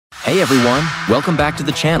Hey everyone, welcome back to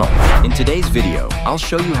the channel. In today's video, I'll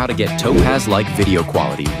show you how to get Topaz-Like video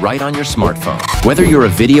quality right on your smartphone. Whether you're a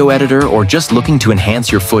video editor or just looking to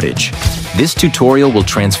enhance your footage, this tutorial will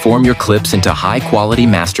transform your clips into high-quality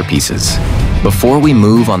masterpieces. Before we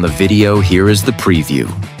move on the video, here is the preview.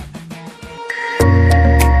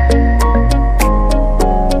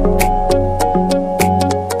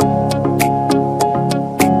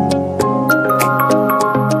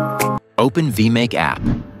 Open vMake app.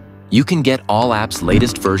 You can get all apps'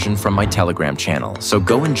 latest version from my Telegram channel, so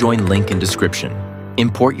go and join link in description.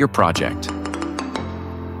 Import your project.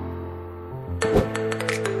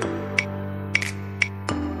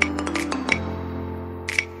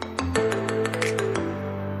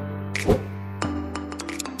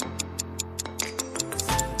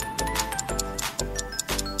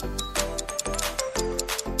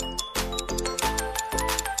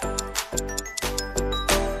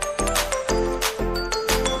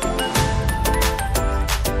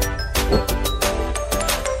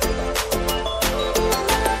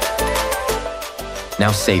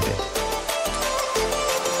 Now save it.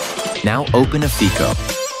 Now open a FICO.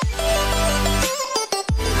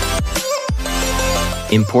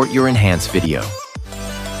 Import your enhanced video.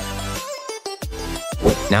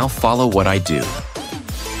 Now follow what I do.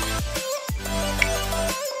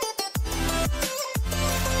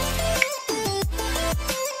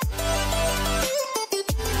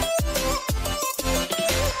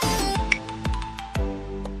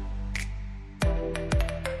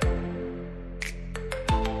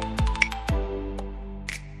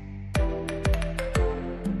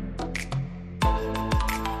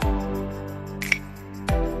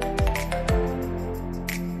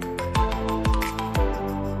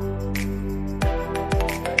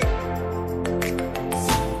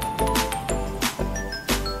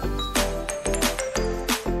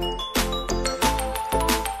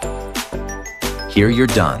 Here you're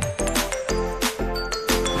done.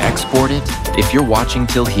 Export it. If you're watching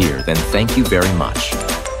till here, then thank you very much.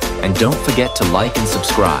 And don't forget to like and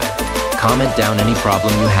subscribe. Comment down any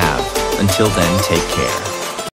problem you have. Until then, take care.